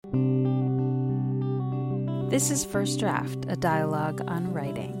This is First Draft, a dialogue on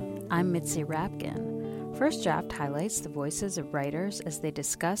writing. I'm Mitzi Rapkin. First Draft highlights the voices of writers as they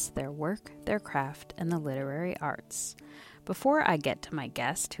discuss their work, their craft, and the literary arts. Before I get to my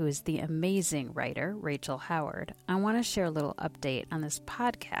guest, who is the amazing writer, Rachel Howard, I want to share a little update on this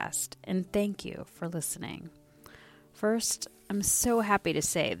podcast and thank you for listening. First, I'm so happy to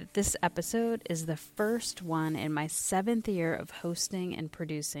say that this episode is the first one in my 7th year of hosting and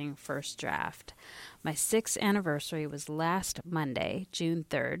producing First Draft. My 6th anniversary was last Monday, June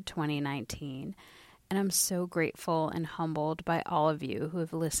 3rd, 2019, and I'm so grateful and humbled by all of you who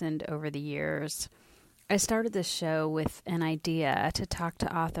have listened over the years. I started this show with an idea to talk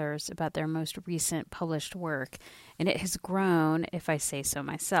to authors about their most recent published work, and it has grown, if I say so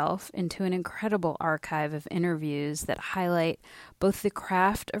myself, into an incredible archive of interviews that highlight both the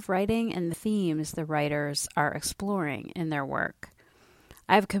craft of writing and the themes the writers are exploring in their work.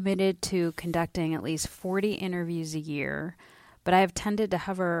 I've committed to conducting at least 40 interviews a year, but I have tended to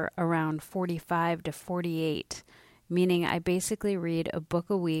hover around 45 to 48, meaning I basically read a book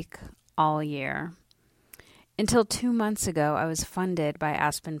a week all year. Until 2 months ago, I was funded by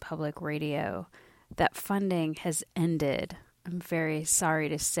Aspen Public Radio. That funding has ended. I'm very sorry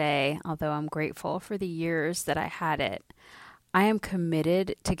to say, although I'm grateful for the years that I had it. I am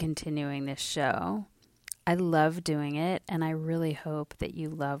committed to continuing this show. I love doing it, and I really hope that you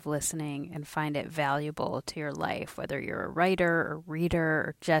love listening and find it valuable to your life, whether you're a writer or reader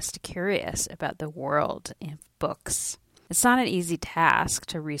or just curious about the world of books. It's not an easy task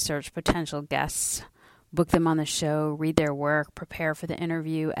to research potential guests, book them on the show, read their work, prepare for the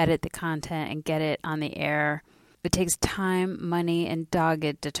interview, edit the content, and get it on the air. It takes time, money, and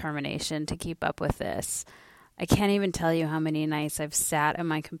dogged determination to keep up with this. I can't even tell you how many nights I've sat at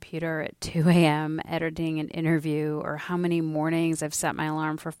my computer at 2 a.m. editing an interview, or how many mornings I've set my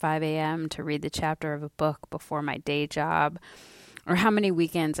alarm for 5 a.m. to read the chapter of a book before my day job, or how many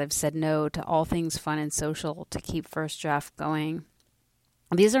weekends I've said no to all things fun and social to keep First Draft going.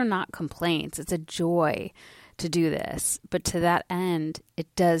 These are not complaints. It's a joy to do this. But to that end, it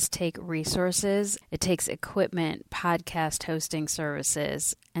does take resources. It takes equipment, podcast hosting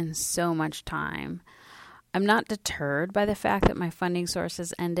services, and so much time. I'm not deterred by the fact that my funding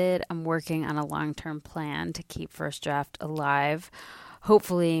sources ended. I'm working on a long-term plan to keep First Draft alive,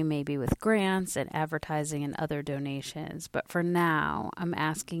 hopefully maybe with grants and advertising and other donations. But for now, I'm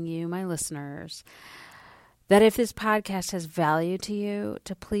asking you, my listeners, that if this podcast has value to you,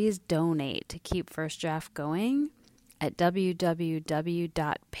 to please donate to keep First Draft going at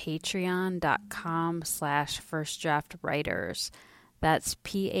www.patreon.com/firstdraftwriters. That's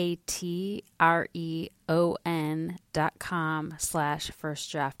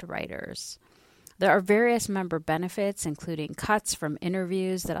patreon.com/firstdraftwriters. There are various member benefits, including cuts from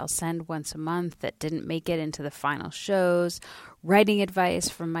interviews that I'll send once a month that didn't make it into the final shows, writing advice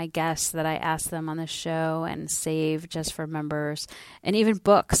from my guests that I ask them on the show and save just for members, and even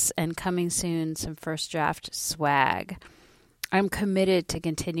books, and coming soon, some First Draft swag. I'm committed to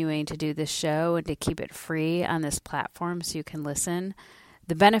continuing to do this show and to keep it free on this platform so you can listen.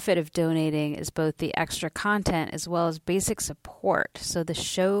 The benefit of donating is both the extra content as well as basic support so the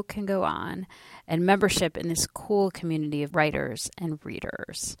show can go on, and membership in this cool community of writers and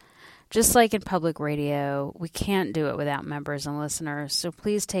readers. Just like in public radio, we can't do it without members and listeners, so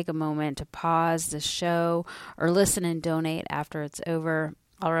please take a moment to pause the show or listen and donate after it's over.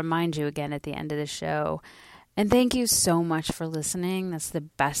 I'll remind you again at the end of the show. And thank you so much for listening. That's the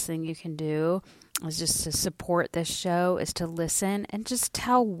best thing you can do, is just to support this show, is to listen and just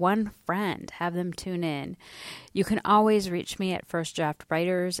tell one friend, have them tune in. You can always reach me at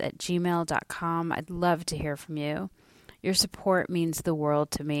firstdraftwriters@gmail.com. I'd love to hear from you. Your support means the world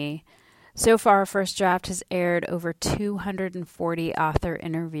to me. So far, First Draft has aired over 240 author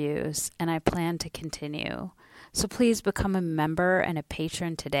interviews, and I plan to continue. So please become a member and a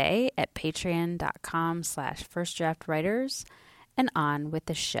patron today at patreon.com/firstdraftwriters, and on with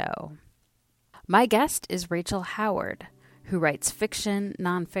the show. My guest is Rachel Howard, who writes fiction,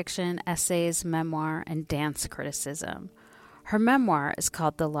 nonfiction, essays, memoir, and dance criticism. Her memoir is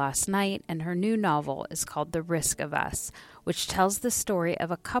called The Lost Night, and her new novel is called The Risk of Us, which tells the story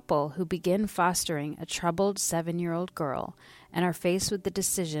of a couple who begin fostering a troubled 7-year-old girl and are faced with the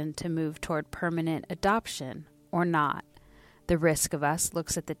decision to move toward permanent adoption or not. The Risk of Us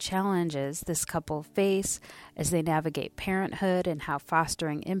looks at the challenges this couple face as they navigate parenthood and how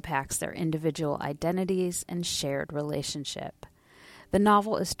fostering impacts their individual identities and shared relationship. The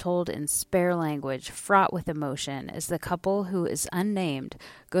novel is told in spare language, fraught with emotion, as the couple, who is unnamed,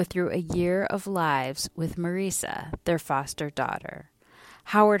 go through a year of lives with Marisa, their foster daughter.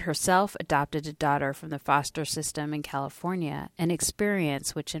 Howard herself adopted a daughter from the foster system in California, an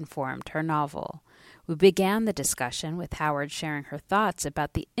experience which informed her novel. We began the discussion with Howard sharing her thoughts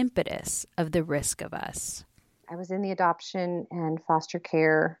about the impetus of The Risk of Us. I was in the adoption and foster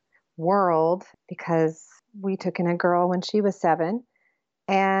care world because we took in a girl when she was 7.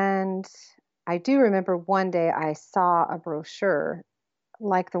 And I do remember one day I saw a brochure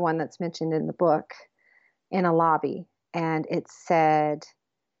like the one that's mentioned in the book in a lobby. And it said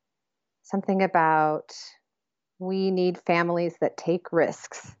something about, we need families that take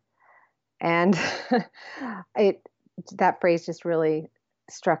risks. And that phrase just really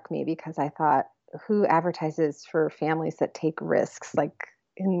struck me because I thought, who advertises for families that take risks? Like,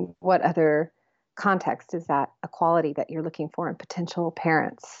 in what other context is that a quality that you're looking for in potential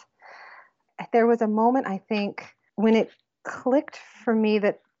parents? There was a moment, I think, when it clicked for me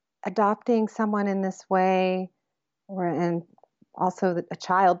that adopting someone in this way, and also a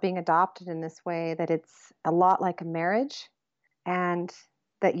child being adopted in this way, that it's a lot like a marriage, and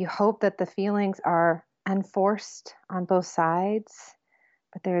that you hope that the feelings are unforced on both sides,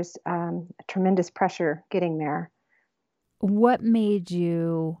 but there's a tremendous pressure getting there. What made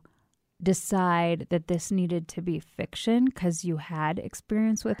you decide that this needed to be fiction? Because you had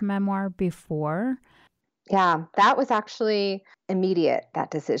experience with memoir before. Yeah, that was actually immediate,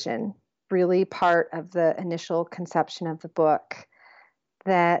 that decision. Really part of the initial conception of the book,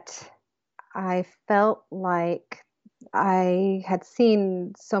 that I felt like I had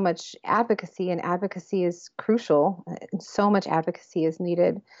seen so much advocacy, and advocacy is crucial. So much advocacy is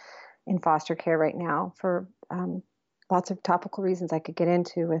needed in foster care right now for lots of topical reasons I could get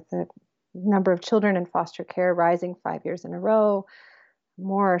into, with the number of children in foster care rising 5 years in a row.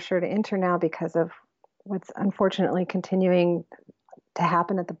 More are sure to enter now because of what's unfortunately continuing to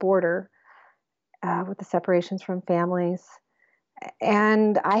happen at the border with the separations from families.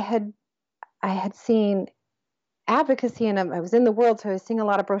 And I had seen advocacy, and I was in the world, so I was seeing a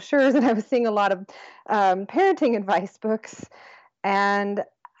lot of brochures, and I was seeing a lot of parenting advice books. And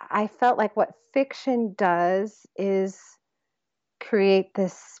I felt like what fiction does is create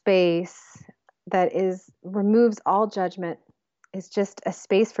this space that removes all judgment. Is just a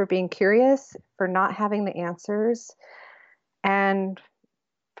space for being curious, for not having the answers, and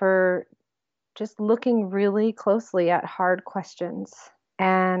for just looking really closely at hard questions.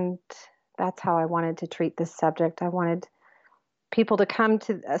 And that's how I wanted to treat this subject. I wanted people to come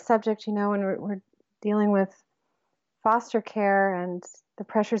to a subject, when we're dealing with foster care and the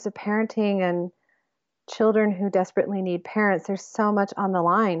pressures of parenting and children who desperately need parents. There's so much on the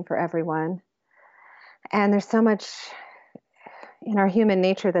line for everyone. And there's so much in our human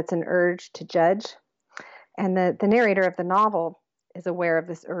nature that's an urge to judge. And the narrator of the novel is aware of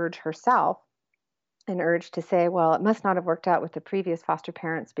this urge herself, an urge to say, well, it must not have worked out with the previous foster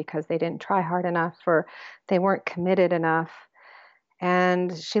parents because they didn't try hard enough, or they weren't committed enough.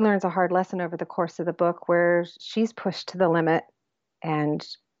 And she learns a hard lesson over the course of the book where she's pushed to the limit, and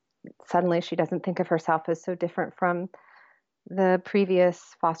suddenly she doesn't think of herself as so different from the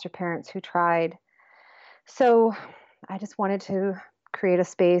previous foster parents who tried. So I just wanted to create a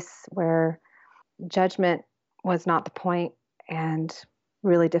space where judgment was not the point, and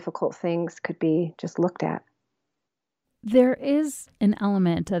really difficult things could be just looked at. There is an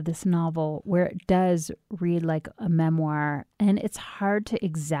element of this novel where it does read like a memoir, and it's hard to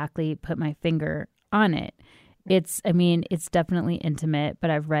exactly put my finger on it. It's definitely intimate,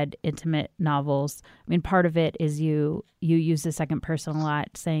 but I've read intimate novels. Part part of it is you use the second person a lot,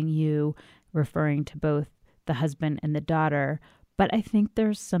 saying you, referring to both the husband and the daughter. But I think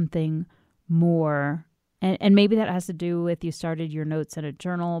there's something more, and maybe that has to do with you started your notes in a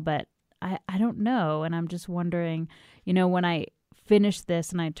journal, but I don't know. And I'm just wondering, when I finished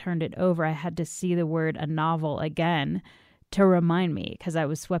this and I turned it over, I had to see the word a novel again to remind me, because I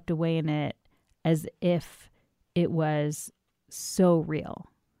was swept away in it as if it was so real.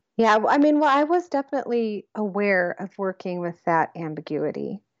 Yeah, I was definitely aware of working with that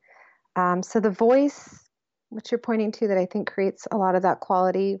ambiguity. So the voice, which you're pointing to, that I think creates a lot of that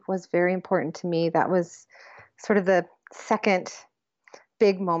quality, was very important to me. That was sort of the second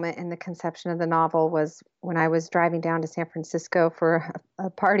big moment in the conception of the novel, was when I was driving down to San Francisco for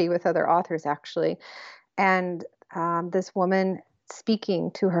a party with other authors, actually. And this woman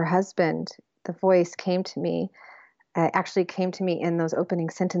speaking to her husband, the voice came to me, actually came to me in those opening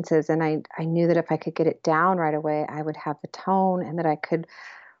sentences. And I knew that if I could get it down right away, I would have the tone, and that I could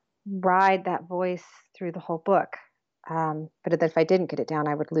ride that voice through the whole book. But that if I didn't get it down,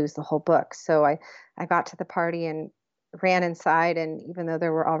 I would lose the whole book. So I got to the party, and ran inside, and even though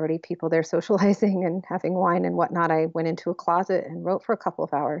there were already people there socializing and having wine and whatnot, I went into a closet and wrote for a couple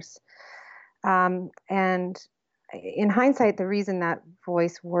of hours. And in hindsight, the reason that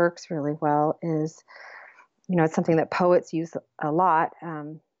voice works really well is, it's something that poets use a lot.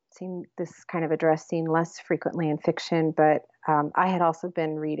 Seen this kind of address seen less frequently in fiction, but I had also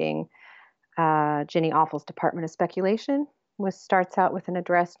been reading Ginny Offal's Department of Speculation, which starts out with an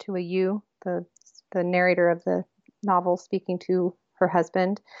address to a you, the narrator of the novel speaking to her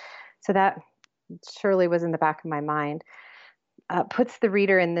husband. So that surely was in the back of my mind. Puts the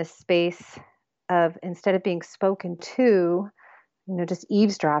reader in this space of, instead of being spoken to, just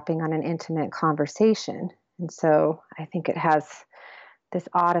eavesdropping on an intimate conversation. And so I think it has this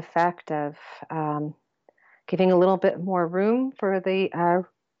odd effect of giving a little bit more room for the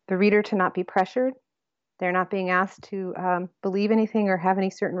reader to not be pressured. They're not being asked to believe anything or have any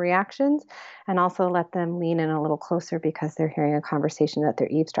certain reactions, and also let them lean in a little closer because they're hearing a conversation that they're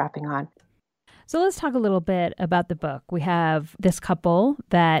eavesdropping on. So let's talk a little bit about the book. We have this couple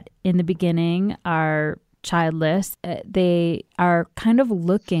that in the beginning are childless. They are kind of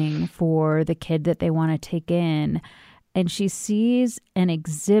looking for the kid that they want to take in. And she sees an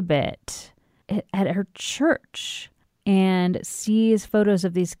exhibit at her church and sees photos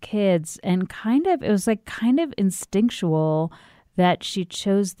of these kids. And it was kind of instinctual that she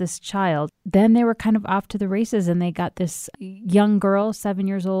chose this child. Then they were kind of off to the races, and they got this young girl, 7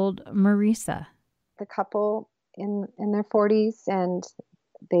 years old, Marisa. The couple in their 40s, and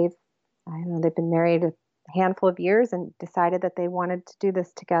they've been married a handful of years and decided that they wanted to do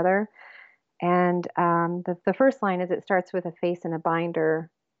this together. And the first line is, it starts with a face in a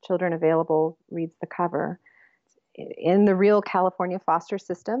binder, children available, reads the cover. In the real California foster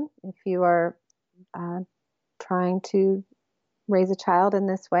system, if you are trying to raise a child in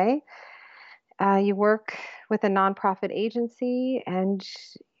this way, you work with a nonprofit agency, and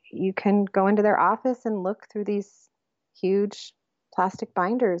you can go into their office and look through these huge plastic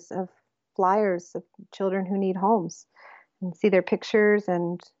binders of flyers of children who need homes and see their pictures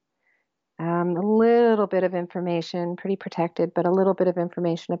and a little bit of information, pretty protected, but a little bit of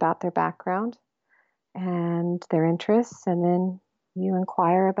information about their background and their interests. And then you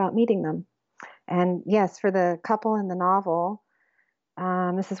inquire about meeting them. And yes, for the couple in the novel,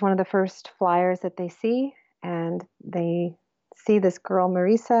 this is one of the first flyers that they see, and they see this girl,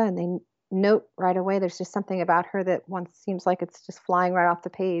 Marisa, and they note right away there's just something about her that once seems like it's just flying right off the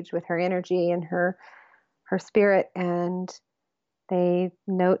page with her energy and her spirit. And they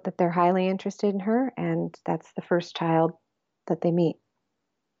note that they're highly interested in her, and that's the first child that they meet.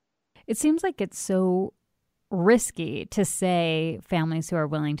 It seems like it's so risky to say families who are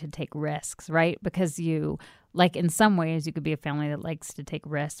willing to take risks, right? Because in some ways, you could be a family that likes to take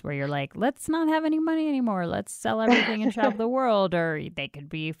risks where you're like, let's not have any money anymore. Let's sell everything and travel the world. Or they could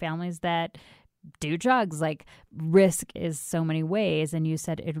be families that do drugs. Risk is so many ways. And you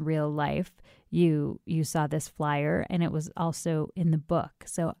said in real life, you saw this flyer, and it was also in the book.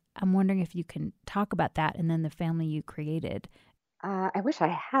 So I'm wondering if you can talk about that and then the family you created. I wish I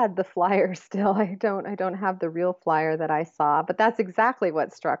had the flyer still. I don't have the real flyer that I saw, but that's exactly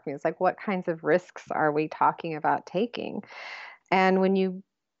what struck me. It's like, what kinds of risks are we talking about taking? And when you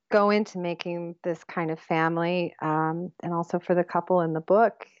go into making this kind of family, and also for the couple in the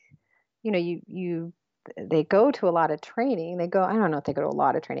book, they go to a lot of training. I don't know if they go to a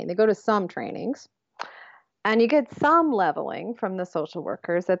lot of training. They go to some trainings, and you get some leveling from the social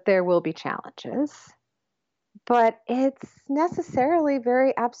workers that there will be challenges. But it's necessarily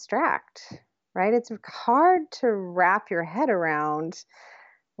very abstract, right? It's hard to wrap your head around,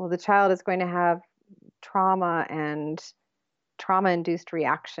 well, the child is going to have trauma and trauma-induced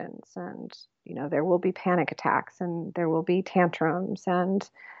reactions, and, there will be panic attacks, and there will be tantrums, and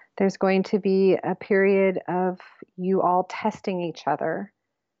there's going to be a period of you all testing each other,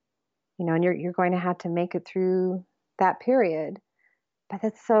 and you're going to have to make it through that period. But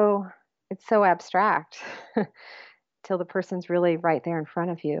it's so abstract till the person's really right there in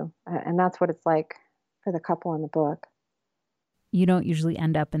front of you. And that's what it's like for the couple in the book. You don't usually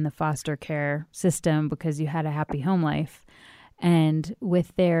end up in the foster care system because you had a happy home life. And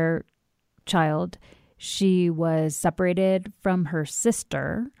with their child, she was separated from her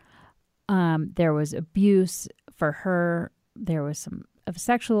sister. There was abuse for her. There was some of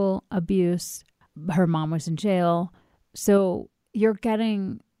sexual abuse. Her mom was in jail. So you're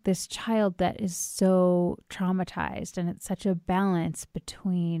getting this child that is so traumatized, and it's such a balance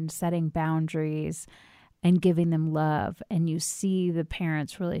between setting boundaries and giving them love. And you see the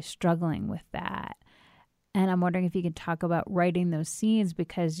parents really struggling with that. And I'm wondering if you could talk about writing those scenes,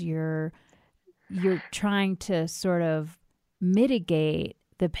 because you're you're trying to sort of mitigate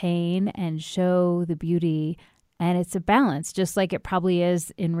the pain and show the beauty. And it's a balance, just like it probably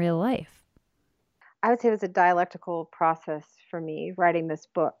is in real life. I would say it was a dialectical process for me writing this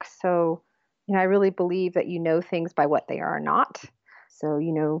book. So, I really believe that you know things by what they are not. So,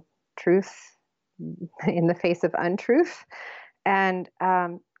 truth in the face of untruth. And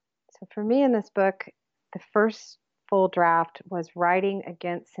so for me in this book, the first full draft was writing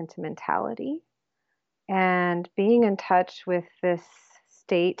against sentimentality and being in touch with this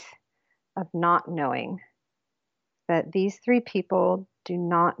state of not knowing that these three people do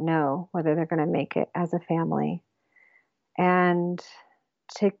not know whether they're going to make it as a family. And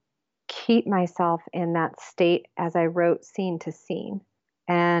to keep myself in that state as I wrote scene to scene.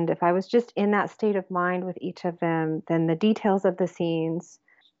 And if I was just in that state of mind with each of them, then the details of the scenes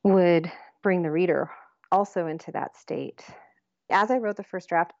would bring the reader also into that state. As I wrote the first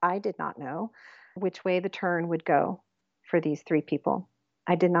draft, I did not know which way the turn would go for these three people.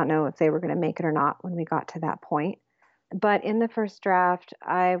 I did not know if they were going to make it or not when we got to that point. But in the first draft,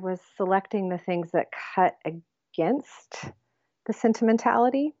 I was selecting the things that cut against the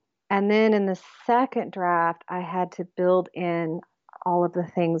sentimentality. And then in the second draft, I had to build in all of the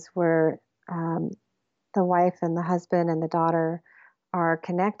things where the wife and the husband and the daughter are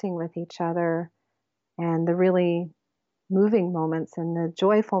connecting with each other, and the really moving moments and the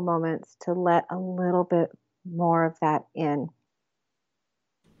joyful moments, to let a little bit more of that in.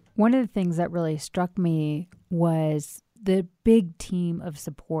 One of the things that really struck me was the big team of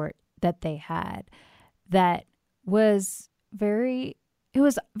support that they had that was very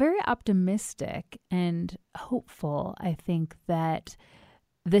optimistic and hopeful. I think that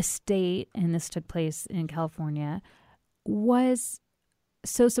the state, and this took place in California, was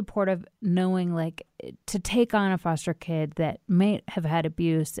so supportive, knowing like to take on a foster kid that may have had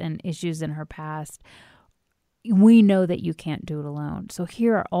abuse and issues in her past. We know that you can't do it alone. So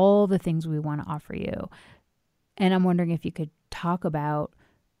here are all the things we want to offer you. And I'm wondering if you could talk about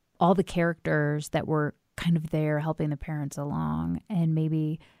all the characters that were kind of there helping the parents along, and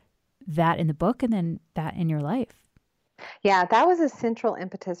maybe that in the book and then that in your life. Yeah, that was a central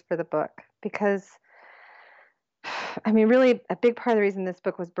impetus for the book because, really a big part of the reason this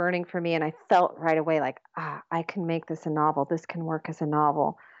book was burning for me, and I felt right away like, I can make this a novel. This can work as a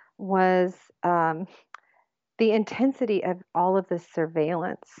novel, was the intensity of all of this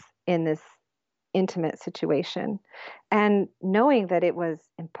surveillance in this intimate situation, and knowing that it was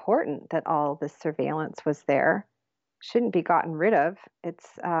important that all this surveillance was there, shouldn't be gotten rid of. It's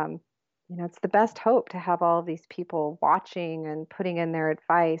it's the best hope to have all of these people watching and putting in their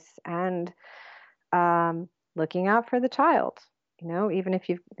advice and looking out for the child. Even if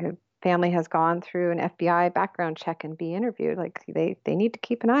your family has gone through an FBI background check and be interviewed, like they need to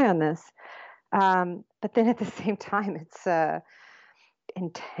keep an eye on this. But then at the same time, it's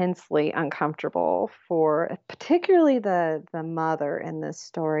intensely uncomfortable for particularly the mother in this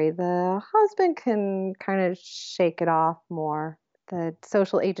story. The husband can kind of shake it off more. The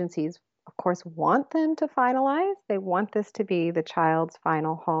social agencies, of course, want them to finalize. They want this to be the child's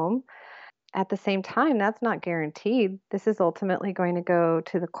final home. At the same time, that's not guaranteed. This is ultimately going to go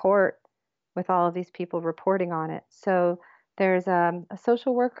to the court with all of these people reporting on it. So there's a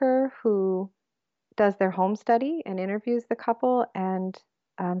social worker who does their home study and interviews the couple, and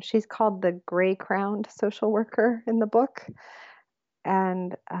she's called the gray-crowned social worker in the book.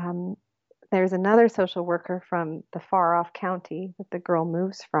 And there's another social worker from the far-off county that the girl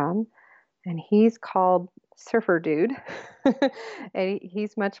moves from, and he's called Surfer Dude. And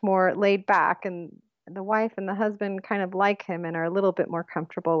he's much more laid back, and the wife and the husband kind of like him and are a little bit more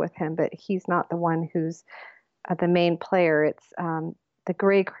comfortable with him, but he's not the one who's the main player. It's the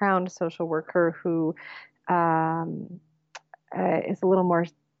gray-crowned social worker who is a little more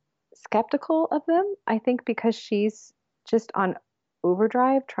skeptical of them, I think, because she's just on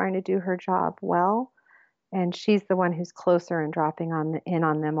overdrive trying to do her job well, and she's the one who's closer and dropping in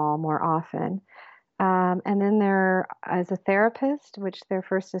on them all more often. And then there is a therapist, which they're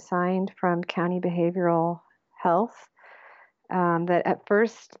first assigned from County Behavioral Health. That at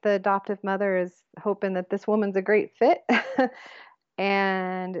first the adoptive mother is hoping that this woman's a great fit,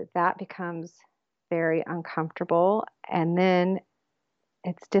 and that becomes very uncomfortable. And then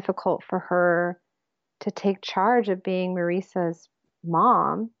it's difficult for her to take charge of being Marissa's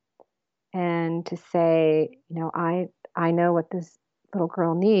mom and to say, I know what this little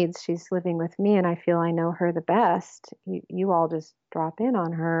girl needs. She's living with me, and I feel I know her the best. You all just drop in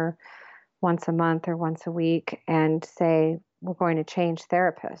on her once a month or once a week and say, we're going to change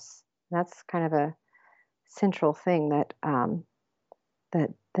therapists. That's kind of a central thing that that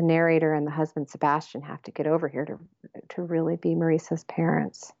the narrator and the husband Sebastian have to get over here to really be Marissa's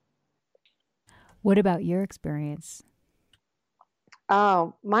parents. What about your experience?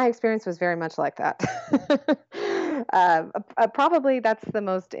 Oh, my experience was very much like that. Probably that's the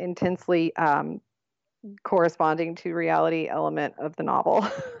most intensely corresponding to reality element of the novel.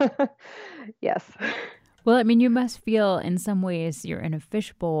 Yes. Well, I mean, you must feel in some ways you're in a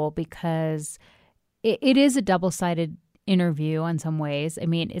fishbowl because it is a double-sided interview in some ways. I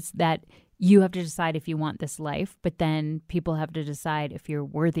mean, it's that you have to decide if you want this life, but then people have to decide if you're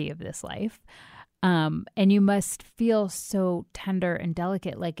worthy of this life. And you must feel so tender and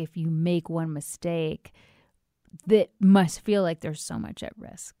delicate, like if you make one mistake, that must feel like there's so much at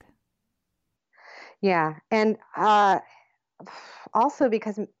risk. Yeah. And also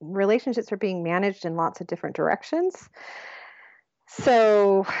because relationships are being managed in lots of different directions.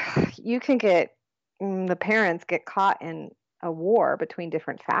 So you can the parents get caught in a war between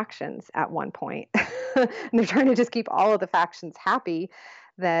different factions at one point. And they're trying to just keep all of the factions happy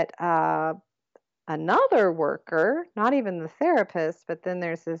that another worker, not even the therapist, but then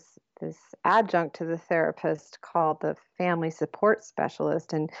there's this adjunct to the therapist called the family support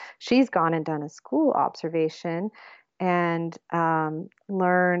specialist, and she's gone and done a school observation and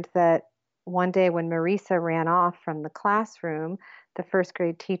learned that one day when Marissa ran off from the classroom, the first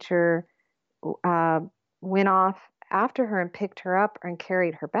grade teacher went off after her and picked her up and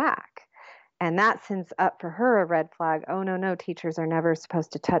carried her back. And that sends up for her a red flag. Oh, no, no, teachers are never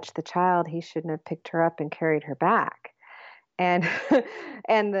supposed to touch the child. He shouldn't have picked her up and carried her back. And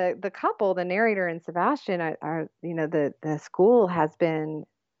and the couple, the narrator and Sebastian, are the school has been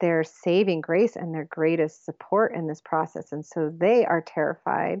their saving grace and their greatest support in this process. And so they are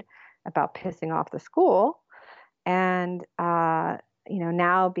terrified about pissing off the school. And,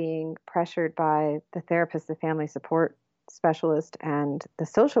 now being pressured by the therapist, the family support specialist, and the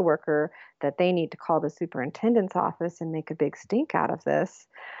social worker that they need to call the superintendent's office and make a big stink out of this.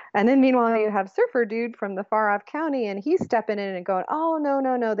 And then meanwhile, you have Surfer Dude from the far off county, and he's stepping in and going, oh, no,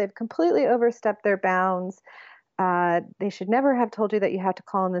 no, no, they've completely overstepped their bounds. They should never have told you that you have to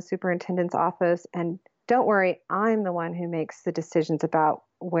call in the superintendent's office. And don't worry, I'm the one who makes the decisions about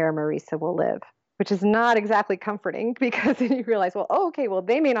where Marissa will live, which is not exactly comforting because then you realize, well, oh, okay, well,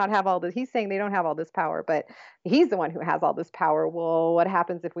 they may not have all this. He's saying they don't have all this power, but he's the one who has all this power. Well, what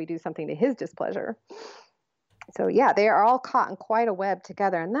happens if we do something to his displeasure? So, yeah, they are all caught in quite a web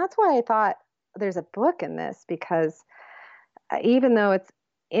together. And that's why I thought there's a book in this, because even though it's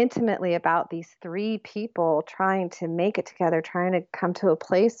intimately about these three people trying to make it together, trying to come to a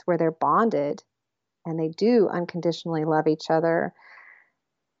place where they're bonded and they do unconditionally love each other,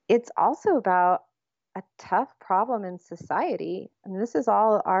 it's also about a tough problem in society. And this is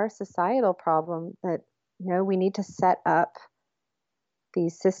all our societal problem that, we need to set up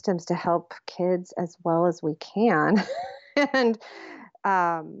these systems to help kids as well as we can. And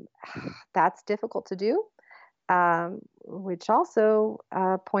that's difficult to do, which also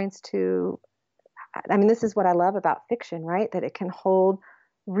points to, this is what I love about fiction, right? That it can hold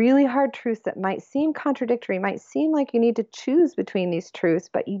really hard truths that might seem contradictory, might seem like you need to choose between these truths,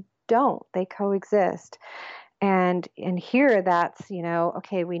 but you don't. They coexist. And here that's,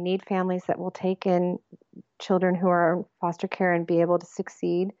 okay, we need families that will take in children who are in foster care and be able to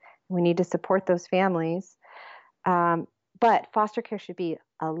succeed. We need to support those families. But foster care should be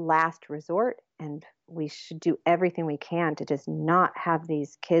a last resort, and we should do everything we can to just not have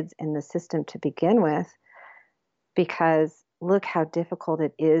these kids in the system to begin with, because look how difficult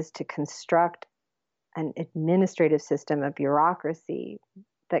it is to construct an administrative system, a bureaucracy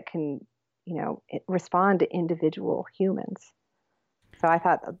that can, respond to individual humans. So I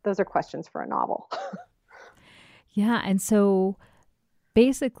thought those are questions for a novel. Yeah. And so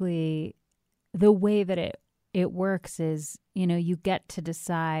basically the way that it works is, you get to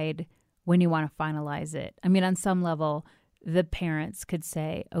decide when you want to finalize it. I mean, on some level, the parents could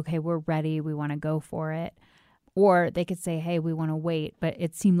say, okay, we're ready. We want to go for it. Or they could say, hey, we want to wait. But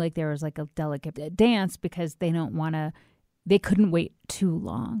it seemed like there was like a delicate dance because they couldn't wait too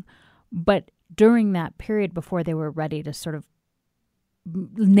long. But during that period before they were ready to sort of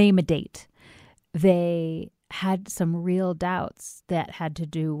name a date, they had some real doubts that had to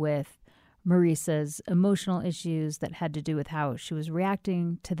do with Marissa's emotional issues, that had to do with how she was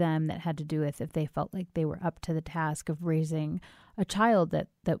reacting to them, that had to do with if they felt like they were up to the task of raising a child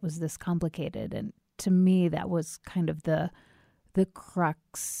that was this complicated. And to me, that was kind of the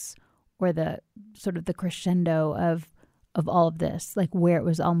crux, or the sort of the crescendo of all of this, like where it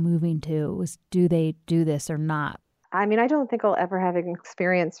was all moving to was, do they do this or not? I mean, I don't think I'll ever have an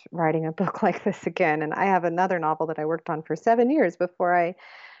experience writing a book like this again. And I have another novel that I worked on for 7 years before I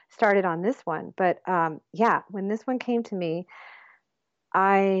started on this one. But yeah, when this one came to me,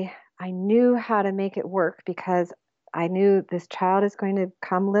 I knew how to make it work because I knew this child is going to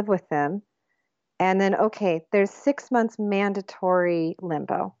come live with them. And then, okay, there's 6 months mandatory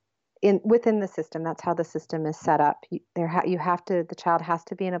limbo in within the system. That's how the system is set up. You have to, the child has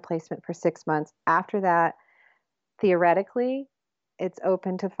to be in a placement for 6 months. After that, theoretically, it's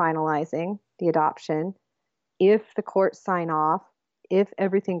open to finalizing the adoption if the courts sign off, if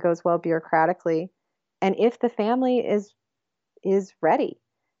everything goes well bureaucratically, and if the family is ready.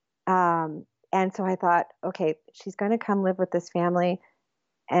 And so I thought, okay, she's going to come live with this family,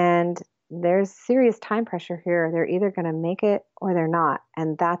 and there's serious time pressure here. They're either going to make it or they're not,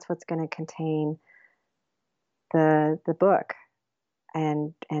 and that's what's going to contain the book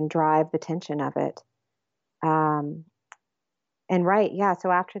and drive the tension of it. Um, and right, yeah. So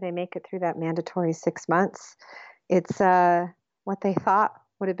after they make it through that mandatory 6 months, it's what they thought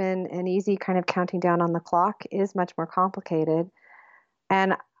would have been an easy kind of counting down on the clock is much more complicated.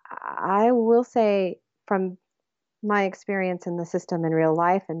 And I will say, from my experience in the system in real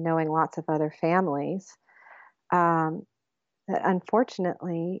life and knowing lots of other families, that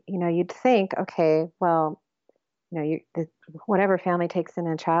unfortunately, you'd think, okay, well, whatever family takes in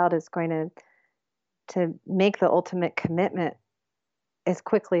a child is going to make the ultimate commitment as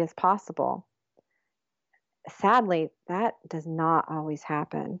quickly as possible. Sadly, that does not always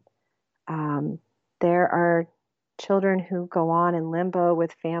happen. Um, there are children who go on in limbo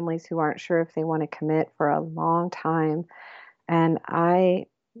with families who aren't sure if they want to commit for a long time. And I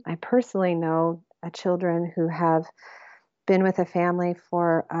personally know children who have been with a family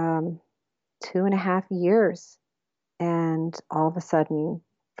for 2.5 years, and all of a sudden,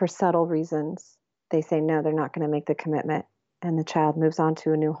 for subtle reasons, they say no, they're not going to make the commitment, and the child moves on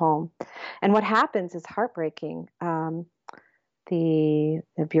to a new home. And what happens is heartbreaking. The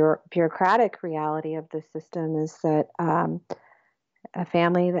bureaucratic reality of the system is that a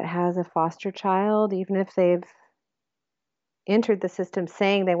family that has a foster child, even if they've entered the system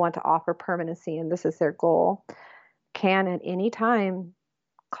saying they want to offer permanency and this is their goal, can at any time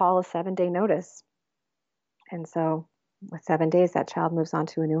call a 7-day notice. And so with 7 days, that child moves on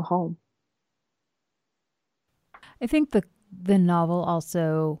to a new home. I think the novel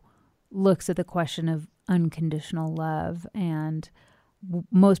also looks at the question of unconditional love, and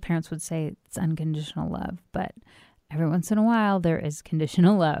most parents would say it's unconditional love, but every once in a while there is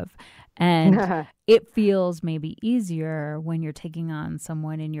conditional love. And it feels maybe easier when you're taking on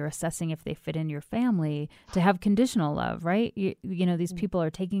someone and you're assessing if they fit in your family to have conditional love, right? These people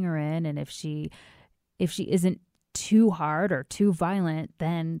are taking her in, and if she isn't too hard or too violent,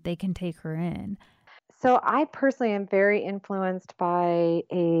 then they can take her in. So I personally am very influenced by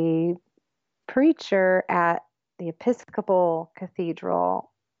a preacher at the Episcopal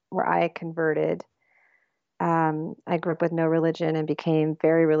Cathedral where I converted. I grew up with no religion and became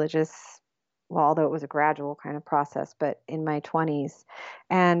very religious, well, although it was a gradual kind of process, but in my 20s.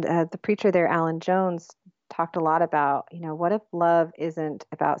 And the preacher there, Alan Jones, talked a lot about, what if love isn't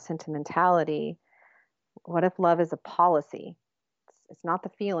about sentimentality? What if love is a policy? It's not the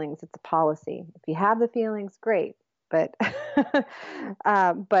feelings, it's a policy. If you have the feelings, great. But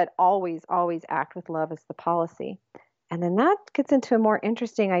but always, always act with love as the policy. And then that gets into a more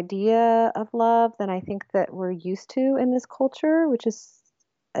interesting idea of love than I think that we're used to in this culture, which is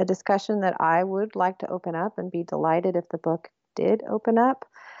a discussion that I would like to open up and be delighted if the book did open up.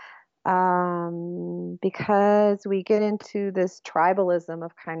 Because we get into this tribalism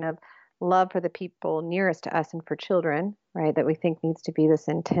of kind of love for the people nearest to us and for children, right, that we think needs to be this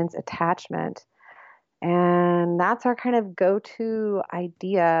intense attachment. And that's our kind of go-to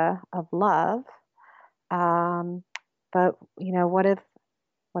idea of love. But what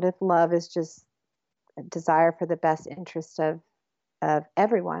if love is just a desire for the best interest of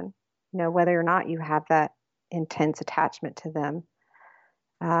everyone, whether or not you have that intense attachment to them.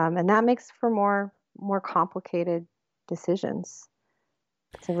 And that makes for more complicated decisions.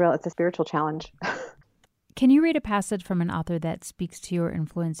 It's a spiritual challenge. Can you read a passage from an author that speaks to you or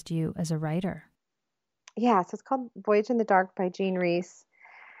influenced you as a writer? Yeah, so it's called Voyage in the Dark by Jean Rhys.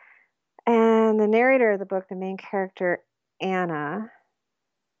 And the narrator of the book, the main character, Anna,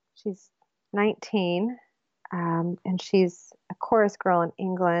 she's 19, and she's a chorus girl in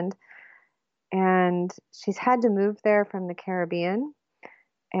England. And she's had to move there from the Caribbean.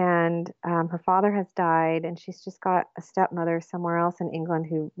 And her father has died, and she's just got a stepmother somewhere else in England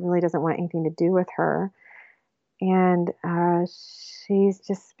who really doesn't want anything to do with her. And she's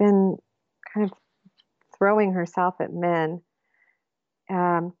just been kind of throwing herself at men.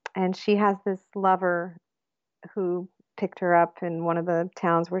 And she has this lover who picked her up in one of the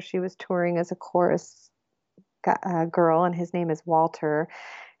towns where she was touring as a chorus girl, and his name is Walter.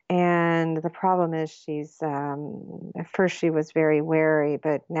 And the problem is at first she was very wary,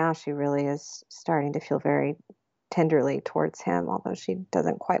 but now she really is starting to feel very tenderly towards him, although she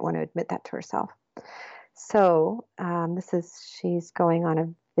doesn't quite want to admit that to herself. So she's going on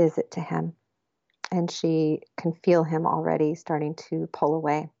a visit to him, and she can feel him already starting to pull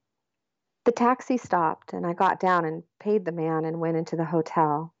away. The taxi stopped, and I got down and paid the man and went into the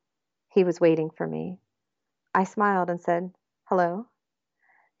hotel. He was waiting for me. I smiled and said, "Hello."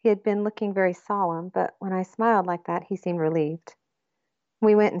 He had been looking very solemn, but when I smiled like that, he seemed relieved.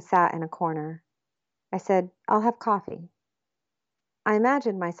 We went and sat in a corner. I said, "I'll have coffee." I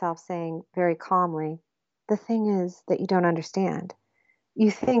imagined myself saying very calmly, "The thing is that you don't understand.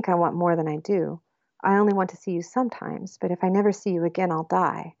 You think I want more than I do. I only want to see you sometimes, but if I never see you again, I'll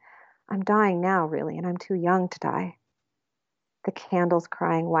die. I'm dying now, really, and I'm too young to die." The candles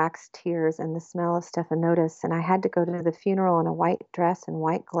crying wax tears and the smell of stephanotis, and I had to go to the funeral in a white dress and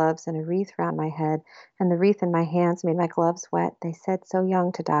white gloves and a wreath round my head, and the wreath in my hands made my gloves wet. They said, "So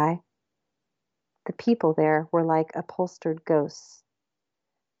young to die." The people there were like upholstered ghosts.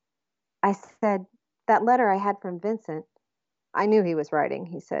 I said, "That letter I had from Vincent." "I knew he was writing,"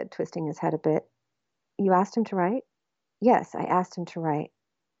 he said, twisting his head a bit. "You asked him to write?" "Yes, I asked him to write."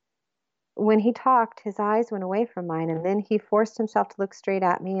 When he talked, his eyes went away from mine, and then he forced himself to look straight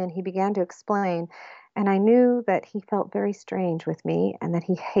at me, and he began to explain. And I knew that he felt very strange with me and that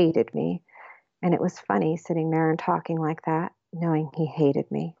he hated me. And it was funny sitting there and talking like that, knowing he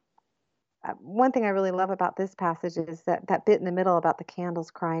hated me. One thing I really love about this passage is that bit in the middle about the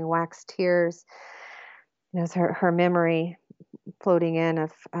candles crying wax tears. It's her memory floating in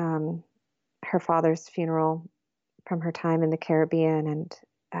of her father's funeral from her time in the Caribbean,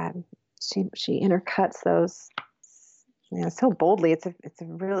 and she intercuts those, so boldly. It's a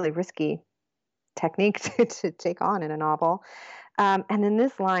really risky technique to take on in a novel. And then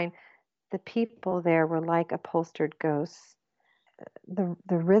this line, "The people there were like upholstered ghosts." The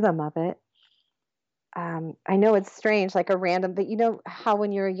rhythm of it. I know it's strange, like a random, but you know how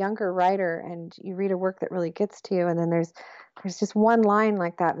when you're a younger writer and you read a work that really gets to you, and then there's just one line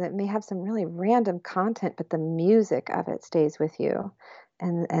like that may have some really random content, but the music of it stays with you,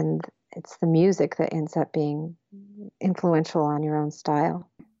 and it's the music that ends up being influential on your own style.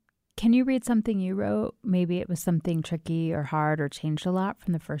 Can you read something you wrote? Maybe it was something tricky or hard or changed a lot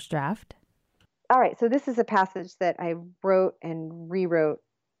from the first draft. All right, so this is a passage that I wrote and rewrote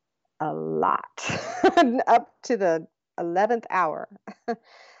a lot up to the 11th hour.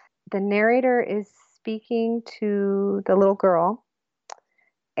 The narrator is speaking to the little girl,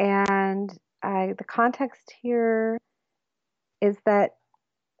 and the context here is that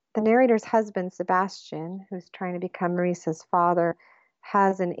the narrator's husband, Sebastian, who's trying to become Marissa's father,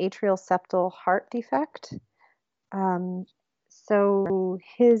 has an atrial septal heart defect. So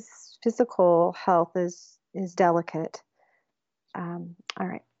his physical health is delicate. All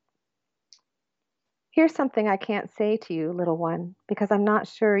right. "Here's something I can't say to you, little one, because I'm not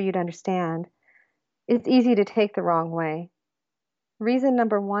sure you'd understand. It's easy to take the wrong way. Reason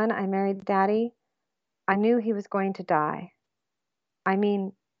number one, I married Daddy. I knew he was going to die. I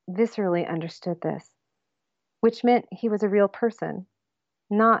mean, viscerally understood this, which meant he was a real person,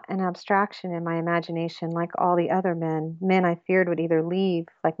 not an abstraction in my imagination like all the other men I feared would either leave,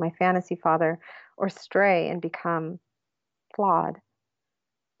 like my fantasy father, or stray and become flawed,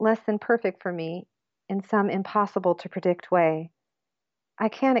 less than perfect for me in some impossible to predict way. I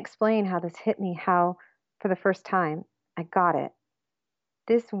can't explain how this hit me, how, for the first time, I got it.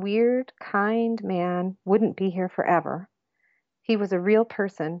 This weird, kind man wouldn't be here forever. He was a real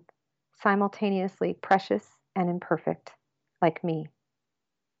person, simultaneously precious and imperfect, like me,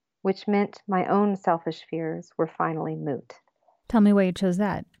 which meant my own selfish fears were finally moot." Tell me why you chose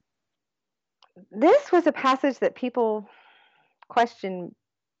that. This was a passage that people questioned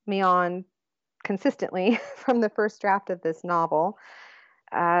me on consistently from the first draft of this novel,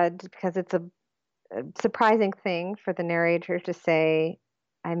 because it's a surprising thing for the narrator to say,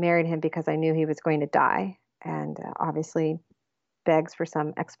 "I married him because I knew he was going to die," and obviously begs for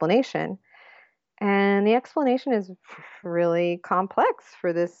some explanation. And the explanation is really complex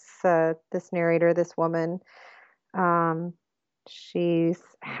for this narrator, this woman. Um, she's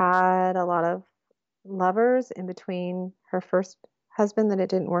had a lot of lovers in between her first husband that it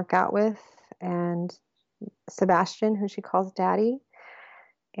didn't work out with, and Sebastian, who she calls Daddy.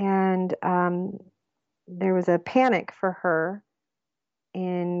 And there was a panic for her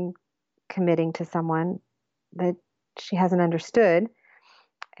in committing to someone that she hasn't understood.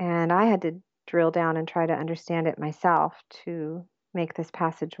 And I had to drill down and try to understand it myself to make this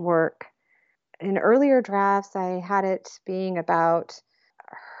passage work. In earlier drafts, I had it being about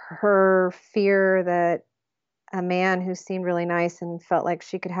her fear that a man who seemed really nice and felt like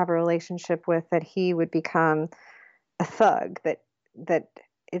she could have a relationship with, that he would become a thug, that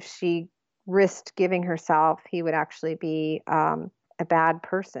if she risked giving herself, he would actually be a bad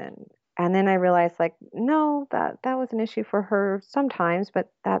person. And then I realized, like, no, that was an issue for her sometimes,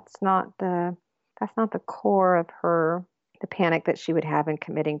 but that's not the core of her, the panic that she would have in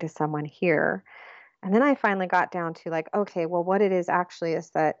committing to someone here. And then I finally got down to, like, okay, well, what it is actually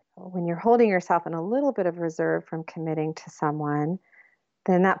is that when you're holding yourself in a little bit of reserve from committing to someone,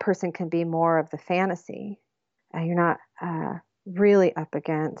 then that person can be more of the fantasy. You're not really up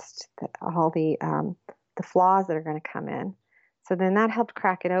against all the flaws that are going to come in. So then that helped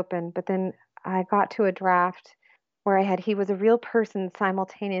crack it open. But then I got to a draft where I had, he was a real person,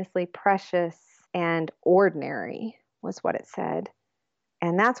 simultaneously precious and ordinary, was what it said.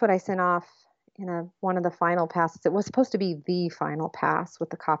 And that's what I sent off in one of the final passes. It was supposed to be the final pass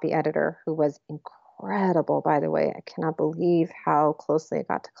with the copy editor, who was incredible, by the way. I cannot believe how closely I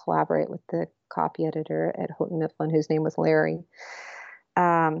got to collaborate with the copy editor at Houghton Mifflin, whose name was Larry.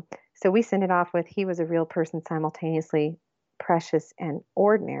 So we sent it off with, he was a real person, simultaneously precious and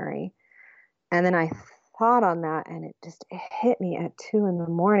ordinary. And then I thought on that, and it hit me at 2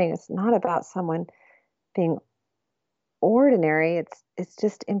 a.m. It's not about someone being ordinary. It's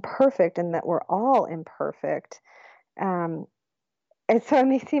just imperfect, and that we're all imperfect. And so it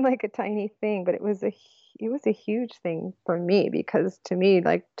may seem like a tiny thing, but it was a huge thing for me, because to me,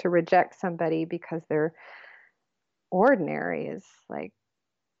 like, to reject somebody because they're ordinary is like,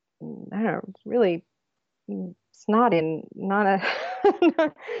 I don't know, it's really, it's not a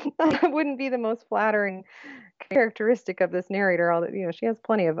that wouldn't be the most flattering characteristic of this narrator. Although, she has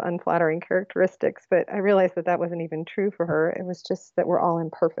plenty of unflattering characteristics, but I realized that wasn't even true for her. It was just that we're all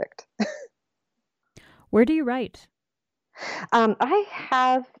imperfect. Where do you write? I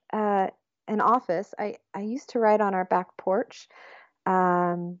have an office. I used to write on our back porch,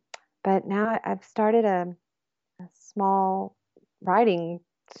 but now I've started a small writing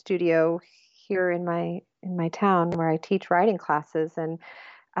studio here in my town, where I teach writing classes. And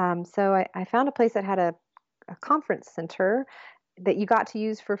so I found a place that had a conference center that you got to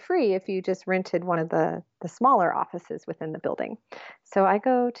use for free if you just rented one of the smaller offices within the building. So I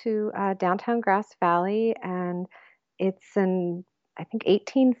go to downtown Grass Valley, and it's an, I think,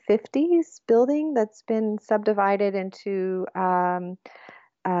 1850s building that's been subdivided into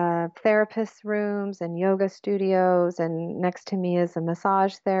therapist rooms and yoga studios. And next to me is a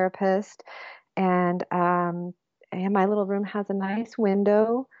massage therapist. And my little room has a nice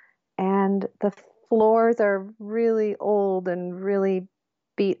window, and the floors are really old and really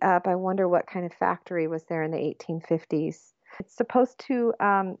beat up. I wonder what kind of factory was there in the 1850s. It's supposed to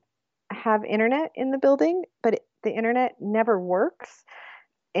have internet in the building, but the internet never works.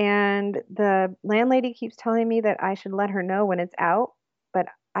 And the landlady keeps telling me that I should let her know when it's out, but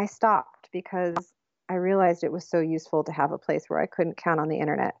I stopped because I realized it was so useful to have a place where I couldn't count on the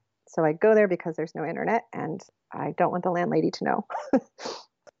internet. So I go there because there's no internet, and I don't want the landlady to know.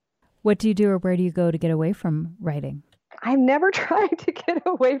 What do you do, or where do you go to get away from writing? I've never tried to get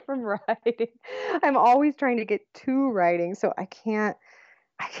away from writing. I'm always trying to get to writing, so I can't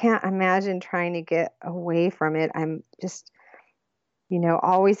imagine trying to get away from it. I'm just,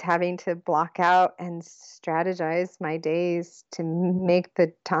 always having to block out and strategize my days to make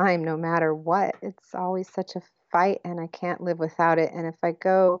the time no matter what. It's always such a fight, and I can't live without it. And if I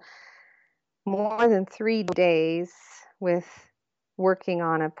go more than 3 days with working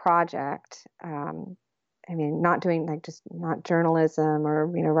on a project, not doing, like, just not journalism or,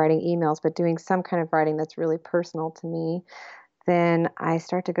 writing emails, but doing some kind of writing that's really personal to me, then I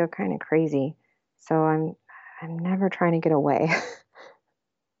start to go kind of crazy. So I'm never trying to get away.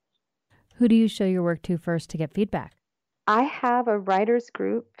 Who do you show your work to first to get feedback? I have a writers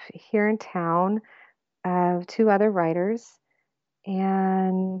group here in town of 2 other writers,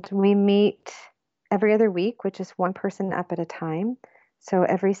 and we meet every other week, which is one person up at a time. So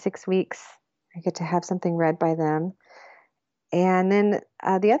every 6 weeks, I get to have something read by them. And then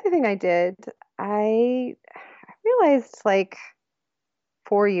the other thing I did, I realized, like,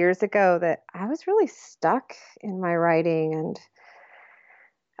 4 years ago, that I was really stuck in my writing, and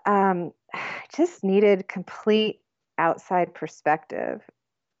I just needed complete outside perspective.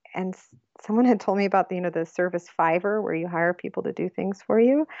 And someone had told me about the service Fiverr, where you hire people to do things for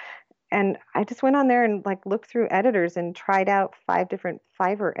you. And I just went on there and, like, looked through editors and tried out 5 different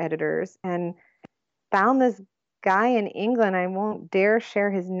Fiverr editors. And found this guy in England. I won't dare share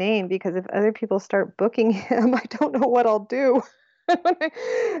his name because if other people start booking him, I don't know what I'll do.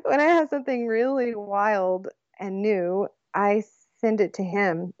 When I have something really wild and new, I send it to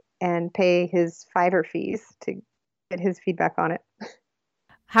him and pay his Fiverr fees to get his feedback on it.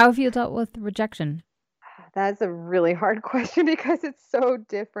 How have you dealt with rejection? That's a really hard question because it's so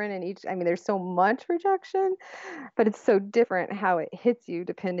different in each. I mean, there's so much rejection, but it's so different how it hits you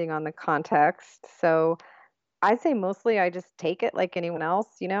depending on the context. So I'd say mostly I just take it like anyone else.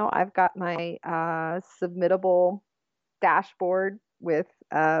 I've got my submittable dashboard with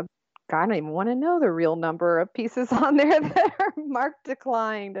God, I don't even want to know the real number of pieces on there that are marked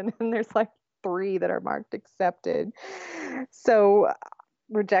declined, and then there's like 3 that are marked accepted. So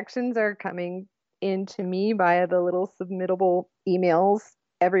rejections are coming into me via the little submittable emails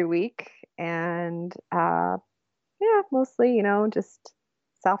every week, and yeah, mostly just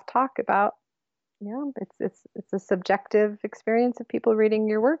self-talk about it's a subjective experience of people reading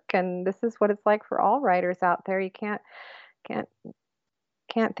your work, and this is what it's like for all writers out there. You can't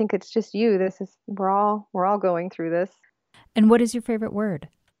think it's just you. We're all going through this. And what is your favorite word?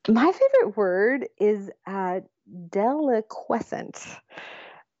 My favorite word is deliquescent,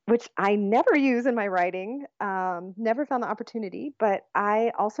 which I never use in my writing. Never found the opportunity, but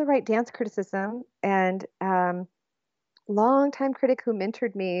I also write dance criticism, and longtime critic who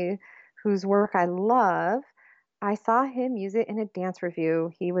mentored me, whose work I love, I saw him use it in a dance review.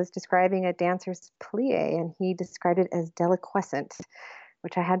 He was describing a dancer's plie, and he described it as deliquescent,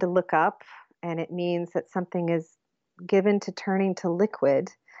 which I had to look up, and it means that something is given to turning to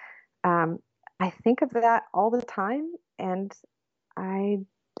liquid. I think of that all the time, and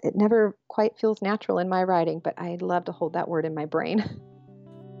it never quite feels natural in my writing, but I love to hold that word in my brain.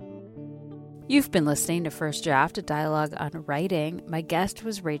 You've been listening to First Draft, a dialogue on writing. My guest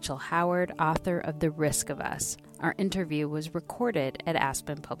was Rachel Howard, author of The Risk of Us. Our interview was recorded at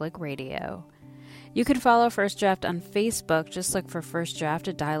Aspen Public Radio. You can follow First Draft on Facebook. Just look for First Draft,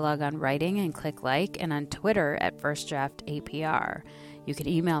 a dialogue on writing, and click like, and on Twitter at First Draft APR. You can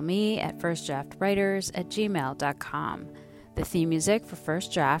email me at firstdraftwriters@gmail.com. The theme music for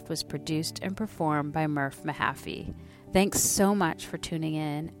First Draft was produced and performed by Murph Mahaffey. Thanks so much for tuning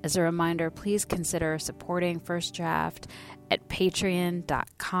in. As a reminder, please consider supporting First Draft at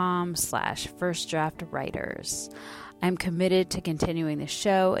patreon.com/firstdraftwriters. I'm committed to continuing the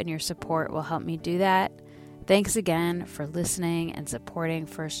show, and your support will help me do that. Thanks again for listening and supporting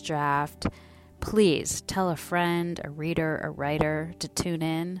First Draft. Please tell a friend, a reader, a writer to tune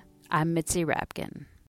in. I'm Mitzi Rapkin.